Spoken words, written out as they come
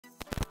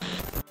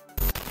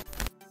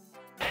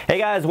Hey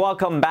guys,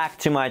 welcome back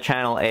to my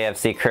channel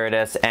A.F.C.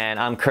 Curtis, and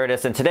I'm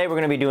Curtis, and today we're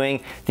going to be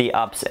doing the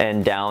ups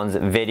and downs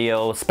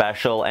video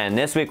special. And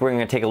this week we're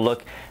going to take a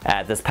look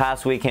at this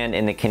past weekend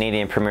in the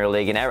Canadian Premier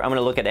League, and I'm going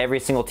to look at every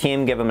single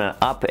team, give them an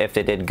up if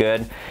they did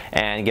good,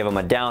 and give them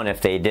a down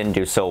if they didn't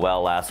do so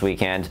well last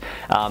weekend.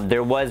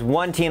 There was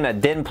one team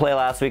that didn't play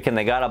last week and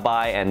they got a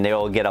bye, and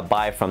they'll get a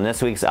bye from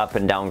this week's up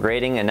and down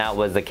grading, and that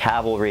was the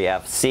Cavalry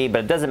FC.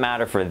 But it doesn't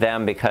matter for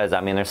them because,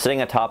 I mean, they're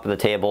sitting atop of the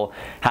table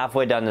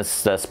halfway done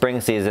this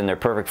spring season. They're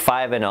perfect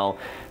 5-0,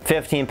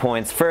 15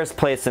 points, first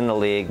place in the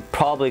league,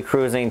 probably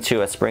cruising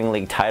to a spring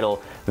league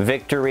title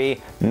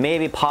victory.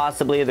 Maybe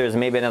possibly there's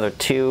maybe another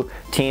two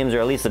teams, or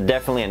at least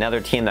definitely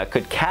another team that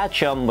could catch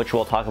them, which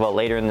we'll talk about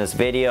later in this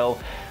video.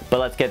 But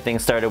let's get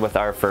things started with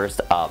our first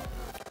up.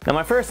 Now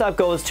my first up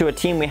goes to a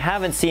team we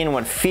haven't seen in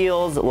what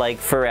feels like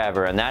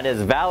forever, and that is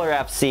Valour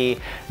FC.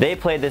 They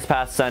played this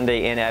past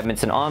Sunday in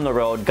Edmonton on the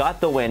road, got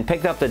the win,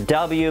 picked up the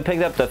W,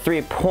 picked up the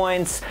 3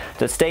 points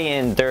to stay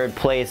in third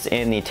place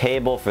in the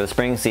table for the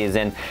spring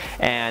season.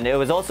 And it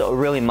was also a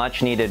really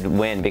much needed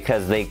win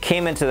because they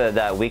came into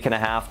that week and a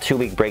half,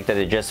 2-week break that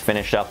they just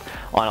finished up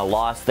on a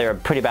loss. They're a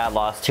pretty bad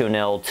loss,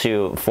 2-0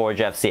 to Forge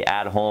FC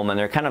at home, and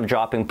they're kind of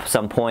dropping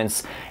some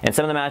points in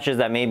some of the matches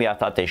that maybe I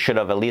thought they should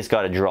have at least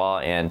got a draw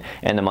in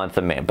the month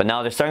of May. But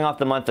now they're starting off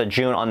the month of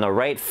June on the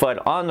right foot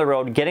on the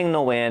road, getting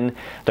the win.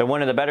 They're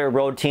one of the better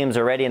road teams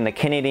already in the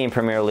Canadian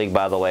Premier League,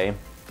 by the way.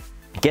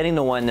 Getting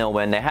the 1-0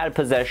 win. They had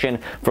possession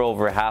for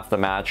over half the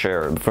match,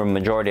 or for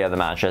majority of the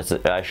match,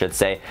 I should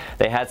say.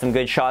 They had some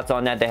good shots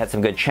on net. They had some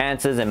good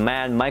chances, and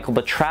man, Michael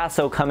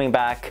Petrasso coming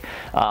back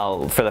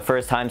for the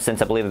first time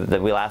since I believe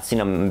that we last seen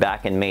him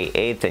back in May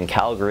 8th in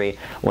Calgary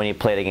when he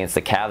played against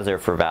the Cavs there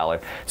for Valour.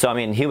 So I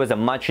mean, he was a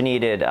much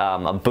needed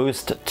a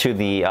boost to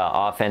the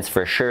offense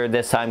for sure.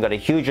 This time got a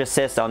huge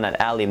assist on that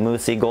Ali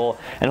Musi goal,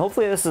 and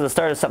hopefully this is the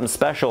start of something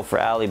special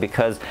for Ali,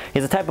 because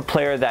he's the type of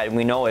player that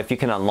we know if you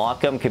can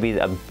unlock him could be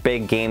a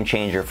big game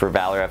changer for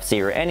Valour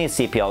FC or any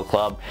CPL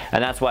club,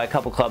 and that's why a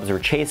couple clubs were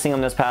chasing him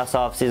this past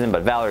offseason,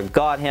 but Valour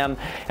got him,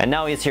 and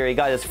now he's here. He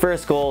got his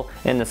first goal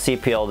in the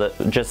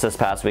CPL just this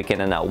past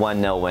weekend in that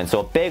 1-0 win.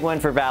 So a big win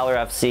for Valour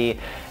FC,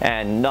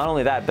 and not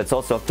only that, but it's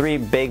also 3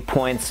 big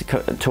points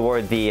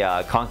toward the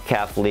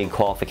CONCACAF League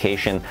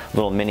qualification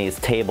little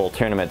minis table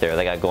tournament there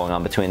they got going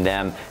on between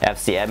them,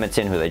 FC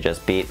Edmonton, who they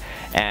just beat,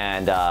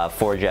 and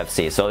Forge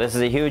FC. So this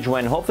is a huge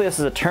win. Hopefully this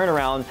is a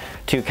turnaround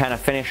to kind of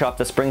finish off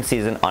the spring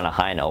season on a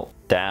high note.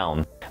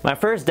 Down. My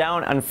first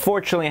down,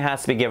 unfortunately,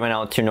 has to be given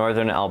out to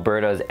Northern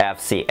Alberta's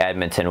FC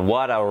Edmonton.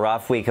 What a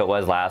rough week it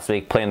was last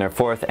week, playing their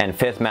 4th and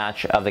 5th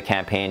match of the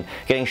campaign,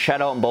 getting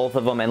shut out in both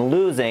of them and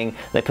losing.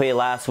 They played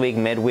last week,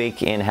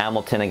 midweek, in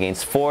Hamilton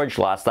against Forge,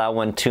 lost that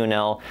one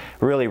 2-0.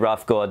 Really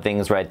rough go of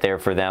things right there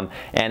for them.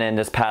 And then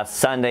this past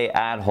Sunday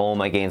at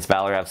home against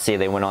Valour FC,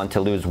 they went on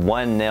to lose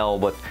 1-0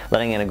 with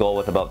letting in a goal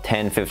with about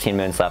 10-15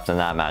 minutes left in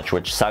that match,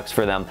 which sucks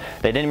for them.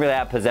 They didn't really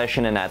have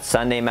possession in that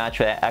Sunday match,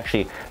 but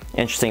actually,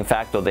 interesting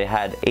fact though, they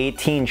had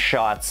 18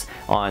 shots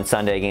on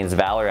Sunday against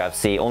Valour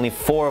FC. Only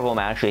 4 of them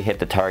actually hit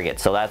the target,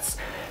 so that's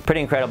pretty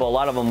incredible. A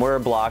lot of them were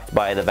blocked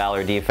by the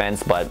Valour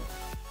defense, but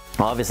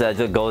obviously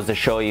that goes to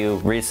show you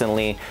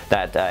recently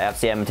that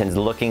FC Edmonton's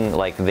looking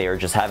like they're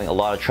just having a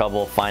lot of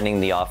trouble finding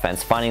the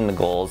offense, finding the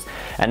goals.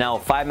 And now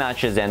 5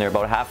 matches in, they're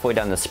about halfway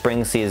down the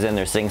spring season.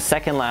 They're sitting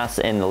second last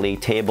in the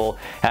league table,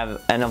 and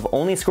have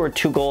only scored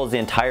 2 goals the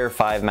entire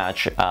 5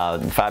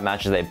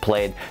 matches they've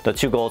played. The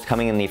 2 goals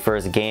coming in the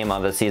first game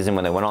of the season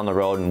when they went on the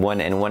road and won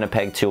in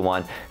Winnipeg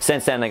 2-1.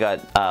 Since then they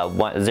got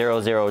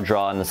 0-0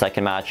 draw in the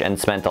second match and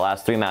spent the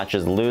last 3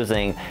 matches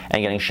losing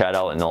and getting shut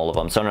out in all of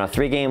them. So on a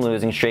 3-game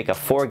losing streak, a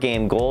 4-game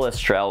goalless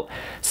drought.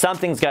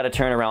 Something's got to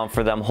turn around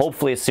for them,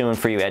 hopefully soon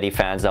for you Eddie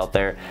fans out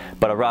there,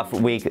 but a rough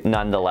week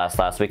nonetheless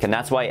last week, and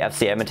that's why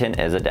FC Edmonton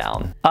is a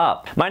down.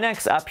 Up. My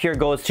next up here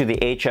goes to the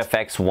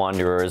HFX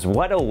Wanderers.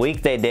 What a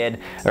week they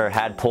did, or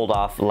had pulled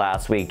off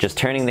last week, just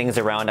turning things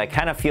around. I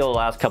kind of feel the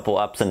last couple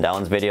ups and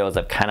downs videos,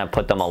 I've kind of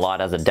put them a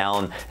lot as a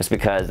down, just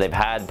because they've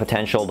had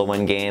potential to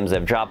win games,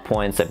 they've dropped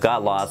points, they've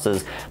got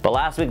losses, but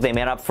last week they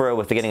made up for it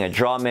with getting a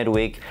draw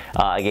midweek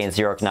against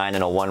York 9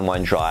 in a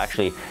 1-1 draw.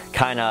 Actually,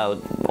 kind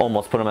of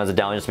almost put them as a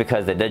down just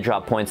because they did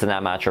drop points in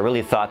that match. I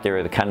really thought they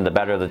were kind of the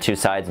better of the 2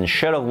 sides and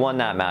should have won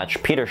that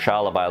match. Peter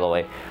Schala, by the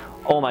way,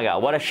 oh my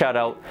god, what a shout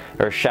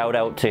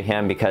out to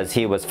him, because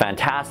he was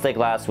fantastic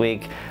last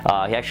week.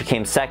 He actually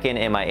came second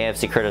in my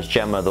A.F.C. Curtis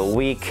Gem of the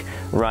Week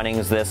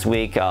runnings this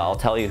week. I'll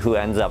tell you who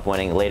ends up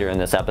winning later in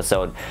this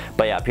episode.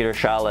 But yeah, Peter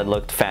Schala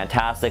looked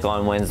fantastic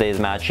on Wednesday's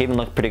match. He even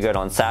looked pretty good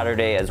on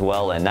Saturday as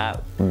well in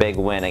that big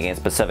win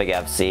against Pacific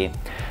FC.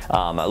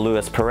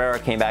 Luis Pereira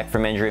came back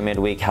from injury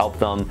midweek, helped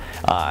them.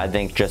 I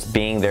think just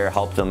being there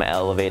helped them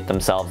elevate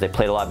themselves. They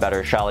played a lot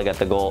better. Schala got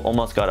the goal,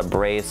 almost got a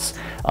brace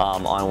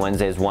on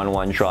Wednesday's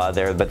 1-1 draw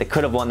there, but they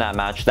could have won that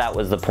match. That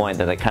was the point,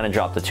 that they kind of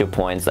dropped the 2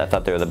 points. I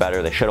thought they were the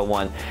better. They should have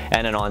won.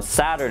 And then on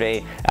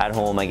Saturday at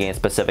home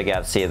against Pacific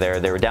FC,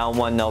 they were down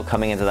 1-0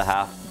 coming into the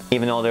half,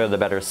 even though they were the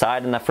better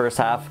side in the first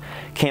half,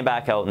 came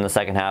back out in the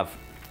second half,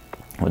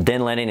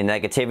 didn't let any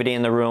negativity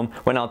in the room,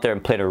 went out there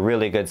and played a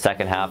really good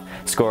second half,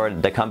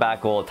 scored the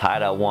comeback goal,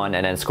 tied at 1,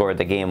 and then scored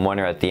the game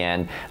winner at the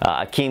end.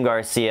 Akeem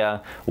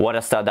Garcia, what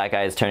a stud that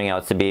guy is turning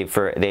out to be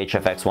for the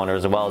HFX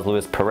Wanderers, as well as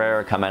Luis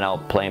Pereira coming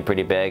out playing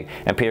pretty big,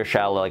 and Peter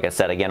Schaller, like I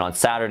said, again on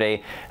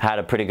Saturday, had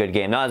a pretty good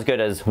game. Not as good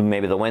as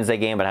maybe the Wednesday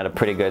game, but had a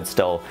pretty good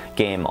still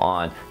game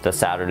on the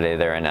Saturday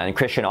there. And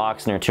Christian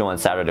Oxner too on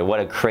Saturday. What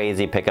a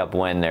crazy pickup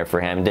win there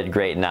for him. Did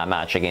great in that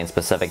match against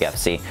Pacific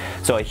FC.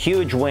 So a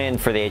huge win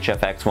for the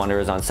HFX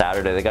Wanderers on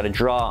Saturday. They got a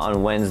draw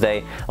on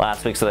Wednesday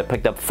last week, so they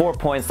picked up 4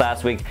 points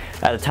last week.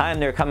 At the time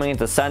they were coming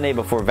into Sunday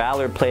before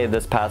Valour played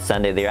this past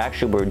Sunday, they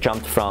actually were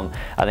jumped from,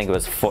 I think it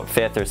was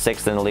 5th or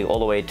 6th in the league all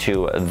the way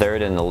to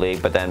 3rd in the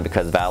league, but then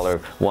because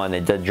Valour won, they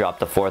did drop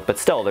to 4th. But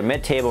still, they're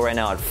mid-table right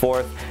now at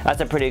 4th.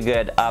 That's a pretty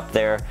good up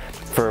there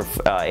for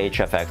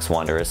HFX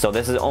Wanderers. So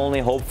this is only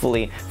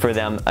hopefully for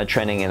them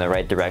trending in the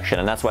right direction,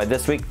 and that's why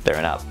this week they're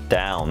an up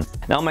down.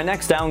 Now my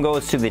next down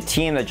goes to the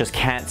team that just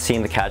can't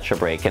seem to catch a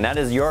break, and that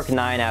is York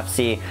 9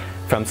 FC.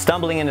 From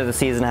stumbling into the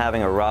season,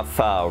 having a rough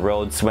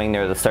road swing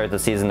there to start the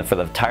season for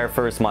the entire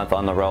first month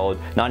on the road,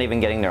 not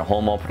even getting their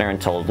home opener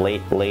until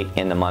late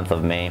in the month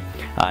of May,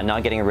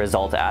 not getting a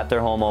result at their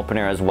home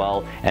opener as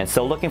well, and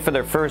still looking for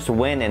their first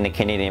win in the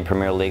Canadian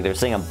Premier League. They're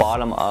sitting at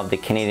bottom of the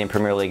Canadian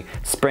Premier League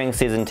spring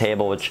season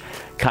table, which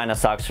kind of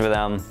sucks for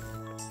them.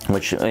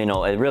 Which, you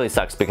know, it really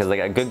sucks because they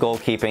got good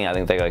goalkeeping. I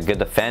think they got good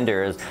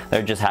defenders.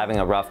 They're just having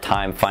a rough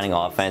time finding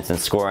offense and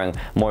scoring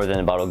more than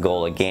about a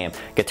goal a game.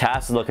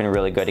 Gatas is looking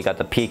really good. He got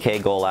the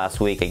PK goal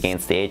last week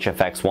against the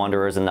HFX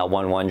Wanderers in that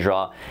 1-1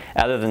 draw.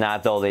 Other than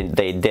that, though,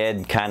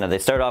 they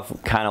started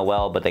off kind of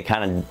well, but they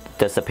kind of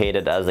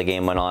dissipated as the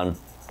game went on.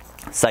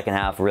 Second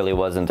half really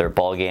wasn't their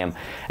ball game,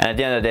 and at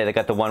the end of the day they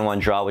got the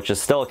 1-1 draw, which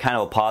is still kind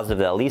of a positive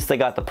that at least they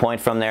got the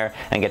point from there,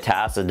 and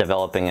Gatas is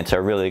developing into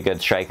a really good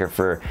striker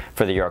for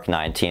the York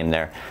 9 team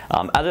there.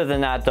 Other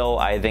than that though,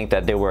 I think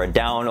that they were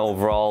down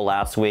overall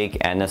last week,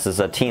 and this is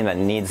a team that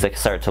needs to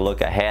start to look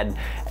ahead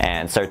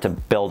and start to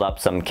build up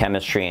some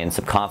chemistry and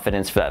some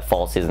confidence for that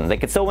fall season. They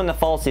could still win the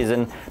fall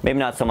season, maybe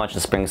not so much the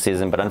spring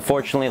season, but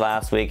unfortunately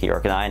last week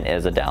York 9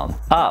 is a down.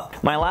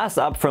 Up. My last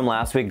up from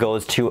last week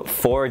goes to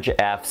Forge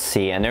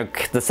FC, and they're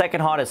the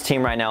second hottest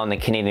team right now in the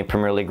Canadian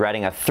Premier League,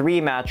 riding a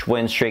 3-match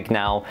win streak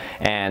now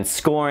and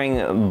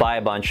scoring by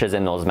bunches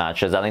in those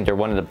matches. I think they're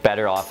one of the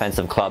better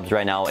offensive clubs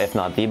right now, if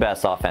not the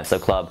best offensive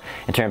club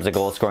in terms of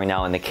goal scoring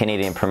now in the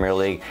Canadian Premier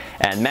League.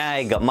 And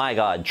my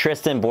God,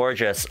 Tristan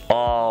Borges,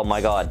 oh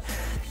my God,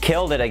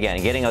 killed it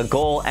again, getting a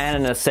goal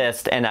and an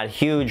assist, and that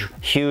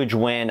huge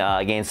win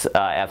against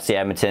FC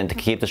Edmonton to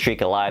keep the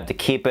streak alive, to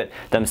keep it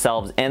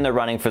themselves in the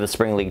running for the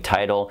Spring League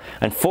title.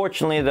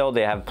 Unfortunately though,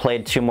 they have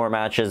played 2 more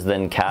matches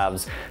than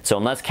Cavs, so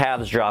unless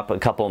Cavs drop a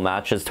couple of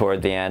matches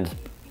toward the end,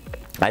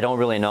 I don't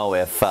really know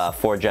if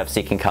Forge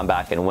FC can come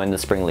back and win the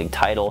Spring League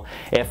title.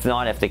 If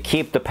not, if they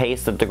keep the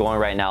pace that they're going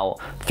right now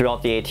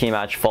throughout the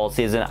 18-match fall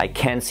season, I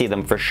can see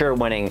them for sure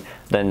winning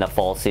in the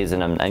fall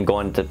season and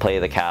going to play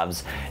the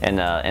Cavs in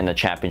the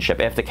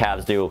championship if the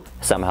Cavs do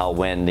somehow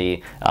win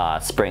the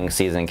spring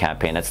season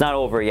campaign. It's not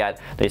over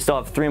yet. They still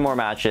have 3 more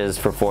matches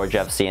for Forge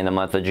FC in the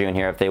month of June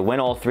here. If they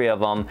win all 3 of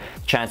them,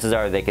 chances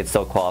are they could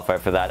still qualify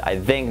for that. I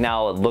think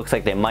now it looks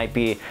like they might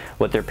be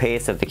with their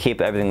pace. If they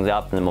keep everything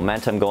up and the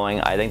momentum going,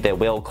 I think they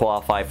will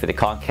qualify for the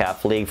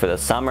CONCACAF League for the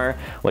summer,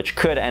 which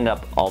could end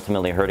up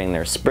ultimately hurting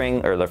their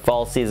spring or their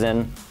fall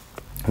season,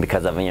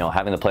 because of, you know,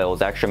 having to play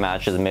those extra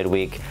matches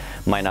midweek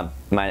might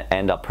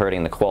end up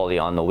hurting the quality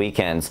on the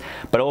weekends.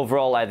 But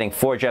overall, I think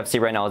Forge FC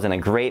right now is in a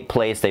great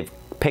place. They've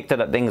picked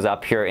things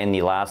up here in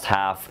the last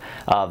half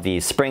of the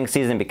spring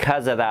season.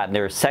 Because of that,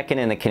 they're second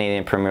in the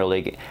Canadian Premier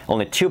League,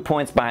 only 2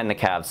 points behind the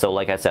Cavs. So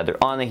like I said,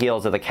 they're on the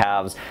heels of the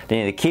Cavs. They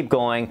need to keep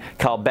going.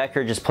 Kyle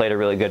Becker just played a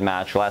really good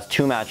match. The last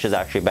 2 matches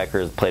actually Becker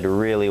has played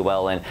really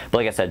well in. But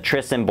like I said,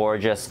 Tristan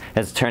Borges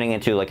is turning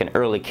into like an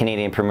early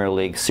Canadian Premier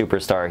League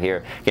superstar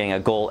here, getting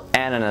a goal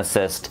and an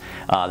assist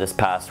this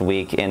past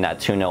week in that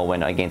 2-0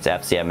 win against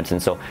FC Edmonton.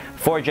 So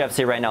Forge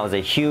FC right now is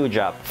a huge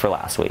up for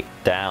last week.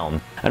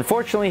 Down.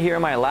 Unfortunately here,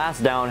 my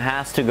last down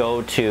has to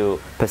go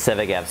to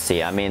Pacific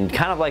FC. I mean,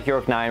 kind of like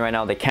York 9 right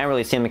now, they can't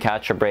really seem to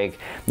catch a break.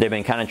 They've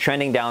been kind of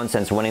trending down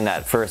since winning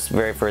that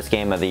very first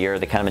game of the year.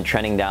 They kind of been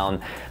trending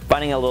down,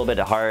 finding it a little bit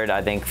hard,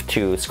 I think,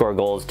 to score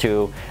goals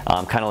too,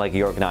 kind of like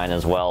York 9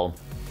 as well.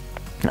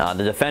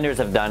 The defenders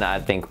have done, I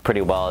think,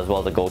 pretty well, as well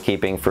as the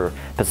goalkeeping for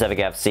Pacific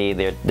FC.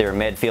 Their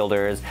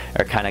midfielders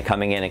are kind of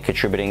coming in and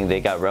contributing. They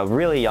got a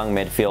really young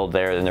midfield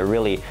there, and they're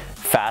really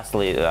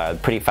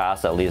pretty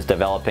fast at least,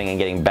 developing and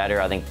getting better.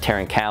 I think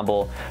Taryn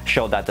Campbell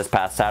showed that this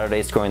past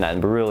Saturday, scoring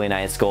that really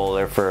nice goal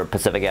there for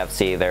Pacific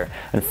FC there.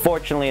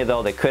 Unfortunately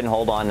though, they couldn't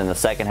hold on in the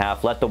second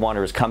half, let the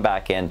Wanderers come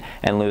back in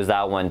and lose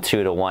that one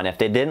 2-1. If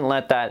they didn't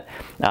let that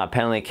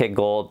penalty kick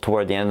goal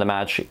toward the end of the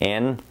match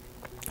in,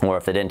 or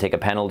if they didn't take a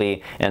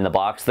penalty in the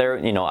box there,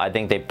 you know, I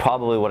think they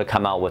probably would have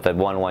come out with a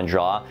 1-1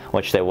 draw,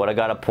 which they would have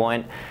got a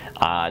point.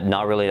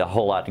 Not really a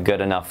whole lot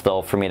good enough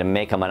though for me to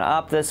make them an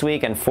up this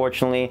week.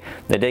 Unfortunately,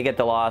 they did get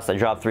the loss. They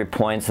dropped 3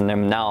 points and they're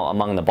now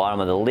among the bottom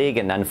of the league.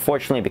 And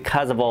unfortunately,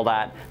 because of all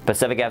that,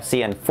 Pacific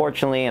FC,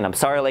 unfortunately, and I'm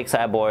sorry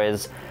Lakeside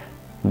boys,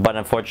 but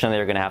unfortunately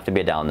they're going to have to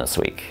be down this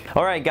week.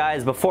 Alright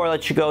guys, before I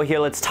let you go here,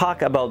 let's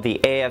talk about the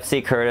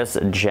A.F.C. Curtis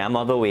Gem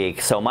of the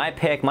Week. So my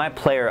pick, my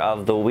player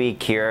of the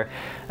week here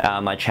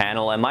on my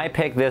channel, and my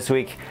pick this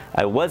week,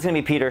 I was going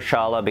to be Peter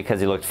Shala because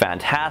he looked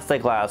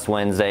fantastic last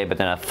Wednesday, but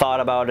then I thought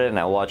about it and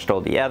I watched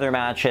all the other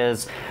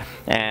matches,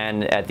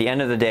 and at the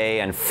end of the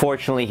day,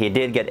 unfortunately, he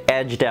did get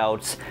edged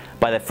out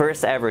by the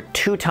first ever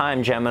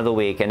 2-time Gem of the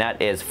Week, and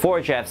that is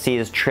Forge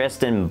FC's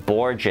Tristan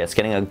Borges,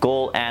 getting a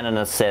goal and an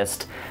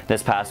assist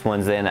this past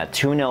Wednesday in that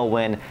 2-0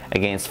 win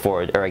against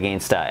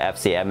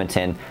FC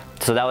Edmonton.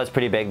 So that was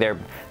pretty big there.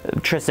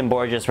 Tristan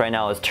Borges right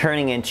now is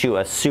turning into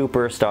a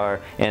superstar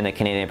in the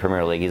Canadian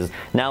Premier League. He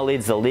now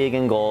leads the league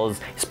in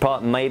goals. He's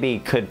maybe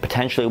could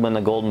potentially win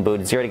the Golden Boot.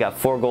 He's already got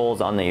 4 goals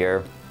on the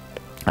year.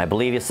 I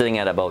believe he's sitting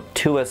at about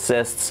 2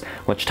 assists,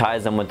 which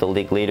ties him with the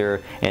league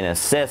leader in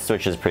assists,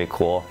 which is pretty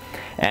cool.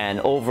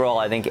 And overall,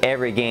 I think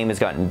every game has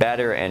gotten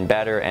better and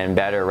better and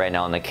better right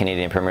now in the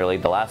Canadian Premier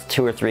League. The last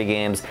 2 or 3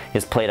 games,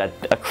 he's played at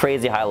a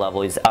crazy high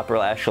level. He's upper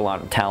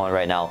echelon talent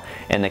right now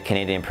in the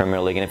Canadian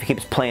Premier League. And if he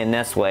keeps playing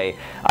this way,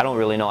 I don't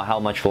really know how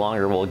much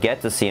longer we'll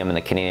get to see him in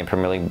the Canadian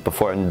Premier League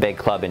before a big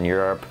club in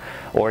Europe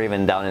or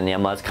even down in the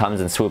MLS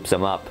comes and swoops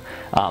him up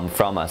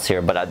from us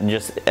here. But I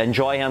just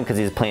enjoy him because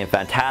he's playing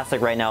fantastic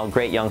right now.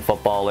 Great young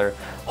footballer.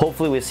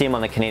 Hopefully we see him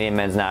on the Canadian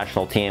men's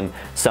national team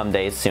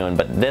someday soon.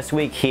 But this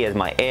week he is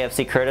my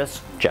A.F.C.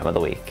 Curtis Gem of the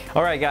Week.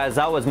 Alright guys,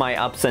 that was my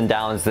ups and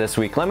downs this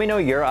week. Let me know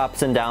your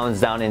ups and downs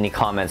down in the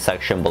comment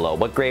section below.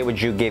 What grade would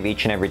you give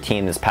each and every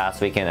team this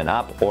past weekend, an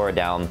up or a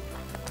down?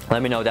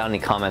 Let me know down in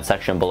the comment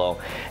section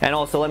below. And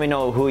also let me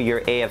know who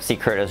your A.F.C.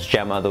 Curtis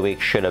Gem of the Week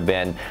should have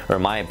been, or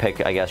my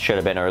pick I guess should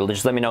have been, or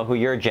just let me know who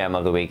your Gem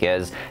of the Week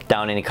is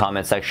down in the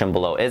comment section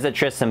below. Is it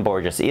Tristan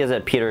Borges? Is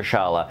it Peter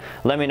Shala?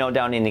 Let me know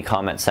down in the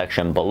comment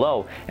section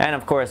below. And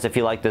of course, if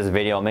you like this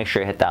video, make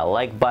sure you hit that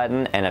like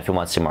button, and if you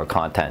want to see more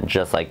content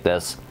just like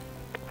this,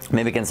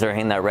 maybe consider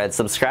hitting that red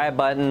subscribe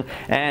button.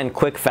 And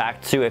quick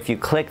fact too, if you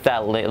click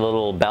that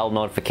little bell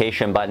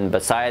notification button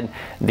beside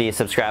the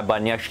subscribe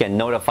button, you actually get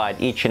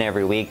notified each and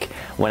every week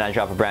when I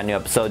drop a brand new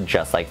episode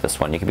just like this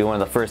one. You can be one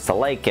of the first to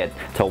like it,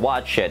 to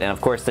watch it, and of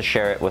course to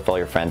share it with all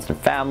your friends and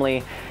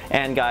family.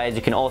 And guys,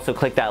 you can also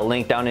click that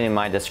link down in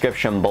my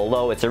description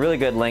below. It's a really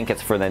good link.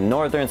 It's for the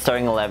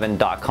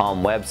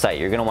northernstarting11.com website.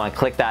 You're going to want to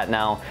click that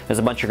now. There's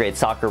a bunch of great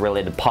soccer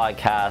related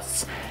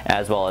podcasts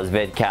as well as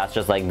vidcasts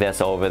just like this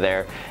over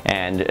there.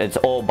 And it's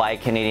all by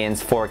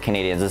Canadians for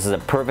Canadians. This is a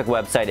perfect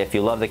website if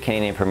you love the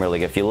Canadian Premier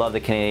League, if you love the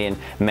Canadian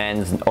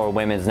men's or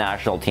women's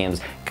national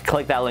teams.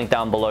 Click that link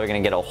down below. You're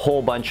going to get a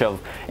whole bunch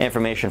of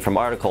information from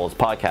articles,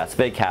 podcasts,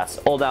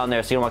 vidcasts, all down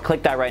there. So you want to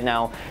click that right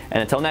now.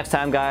 And until next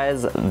time,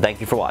 guys,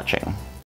 thank you for watching.